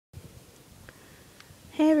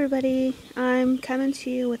Hey everybody, I'm coming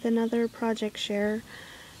to you with another project share.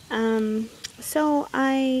 So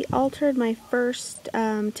I altered my first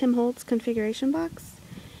Tim Holtz configuration box,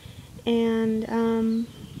 and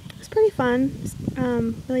it was pretty fun.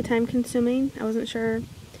 Really time consuming. I wasn't sure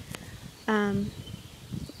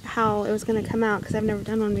how it was going to come out because I've never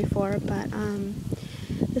done one before, but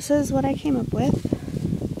this is what I came up with.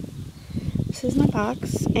 This is my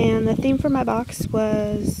box, and the theme for my box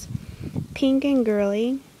was pink and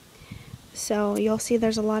girly. So you'll see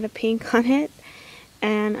there's a lot of pink on it,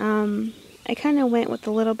 and I kind of went with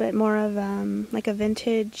a little bit more of like a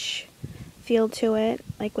vintage feel to it,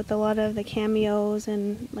 like with a lot of the cameos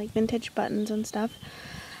and like vintage buttons and stuff.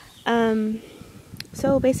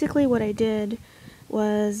 So basically what I did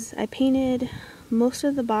was I painted most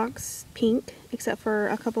of the box pink, except for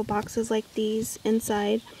a couple boxes like these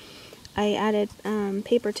inside. I added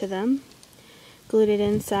paper to them, glued it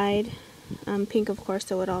inside, pink of course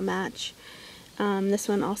so it would all match. This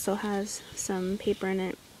one also has some paper in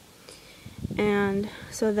it. And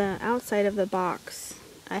so the outside of the box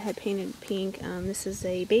I had painted pink. This is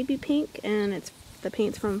a baby pink, and the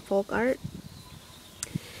paint's from Folk Art.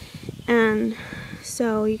 And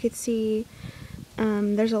so you could see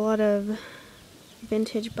there's a lot of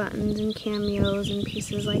vintage buttons and cameos and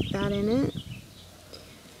pieces like that in it.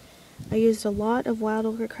 I used a lot of wild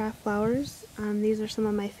ochre craft flowers. These are some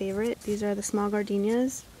of my favorite. These are the small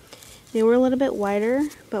gardenias. They were a little bit wider,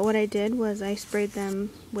 but what I did was I sprayed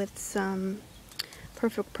them with some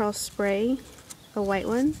Perfect Pearl spray, a white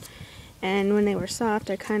one, and when they were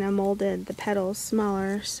soft I kind of molded the petals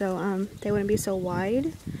smaller so they wouldn't be so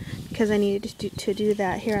wide, because I needed to do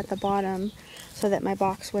that here at the bottom so that my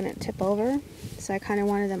box wouldn't tip over. So I kind of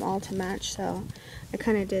wanted them all to match, so I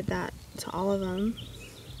kind of did that to all of them.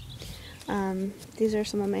 These are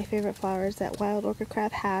some of my favorite flowers that Wild Orchid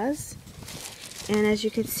Craft has. And as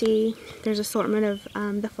you can see, there's assortment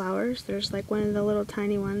of the flowers. There's like one of the little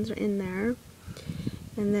tiny ones in there.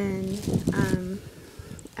 And then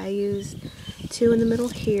I used two in the middle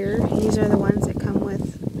here. These are the ones that come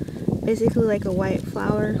with basically like a white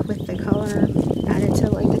flower with the color added to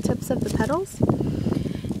like the tips of the petals.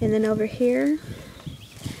 And then over here,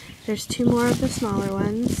 there's two more of the smaller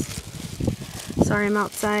ones. Sorry, I'm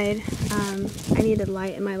outside. I needed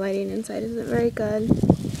light and my lighting inside isn't very good.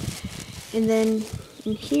 And then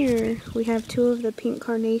in here we have two of the pink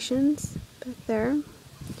carnations back there.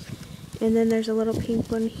 And then there's a little pink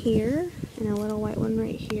one here and a little white one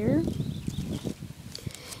right here.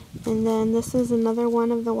 And then this is another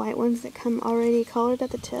one of the white ones that come already colored at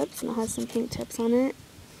the tips, and it has some pink tips on it.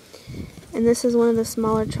 And this is one of the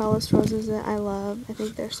smaller trellis roses that I love. I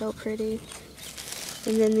think they're so pretty.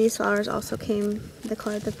 And then these flowers also came the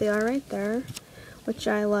color that they are right there, which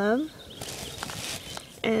I love.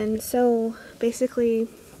 And so basically,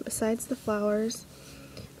 besides the flowers,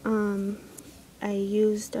 I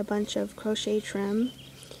used a bunch of crochet trim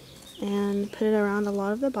and put it around a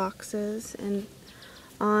lot of the boxes, and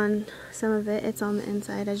on some of it, it's on the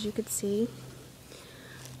inside as you could see.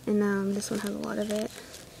 And this one has a lot of it.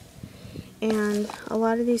 And a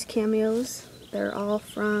lot of these cameos, they're all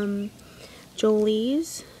from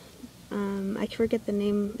Jolie's. I forget the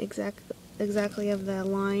name exactly of the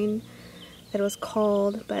line that it was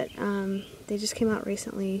called, but they just came out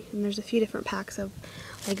recently, and there's a few different packs of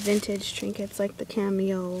like vintage trinkets like the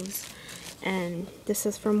cameos, and this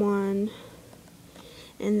is from one.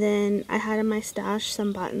 And then I had in my stash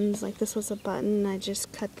some buttons. Like this was a button, I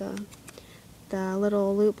just cut the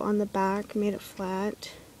little loop on the back, made it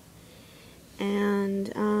flat.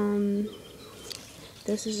 And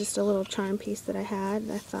this is just a little charm piece that I had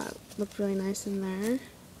that I thought looked really nice in there.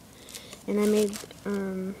 And I made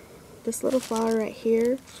this little flower right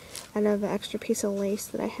here out of an extra piece of lace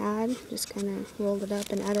that I had. Just kind of rolled it up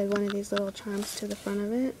and added one of these little charms to the front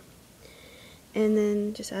of it. And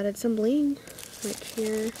then just added some bling, like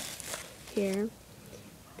here,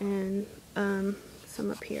 and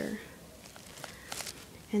some up here.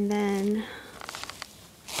 And then,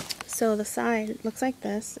 so the side looks like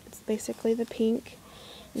this. It's basically the pink.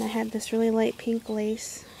 And I had this really light pink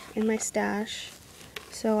lace in my stash,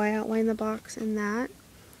 so I outlined the box in that.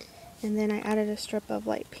 And then I added a strip of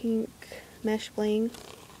light pink mesh bling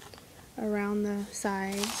around the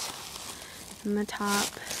sides and the top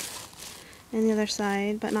and the other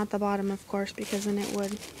side, but not the bottom of course, because then it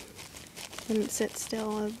wouldn't sit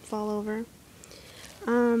still, it would fall over.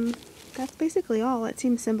 That's basically all. It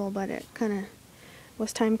seems simple, but it kind of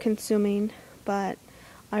was time consuming, but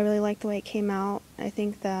I really like the way it came out. I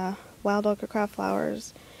think the Wild Ochre Craft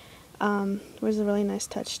flowers was a really nice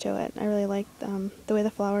touch to it. I really liked the way the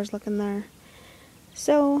flowers look in there.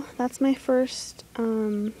 So that's my first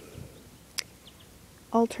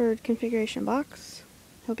altered configuration box.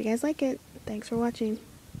 Hope you guys like it. Thanks for watching.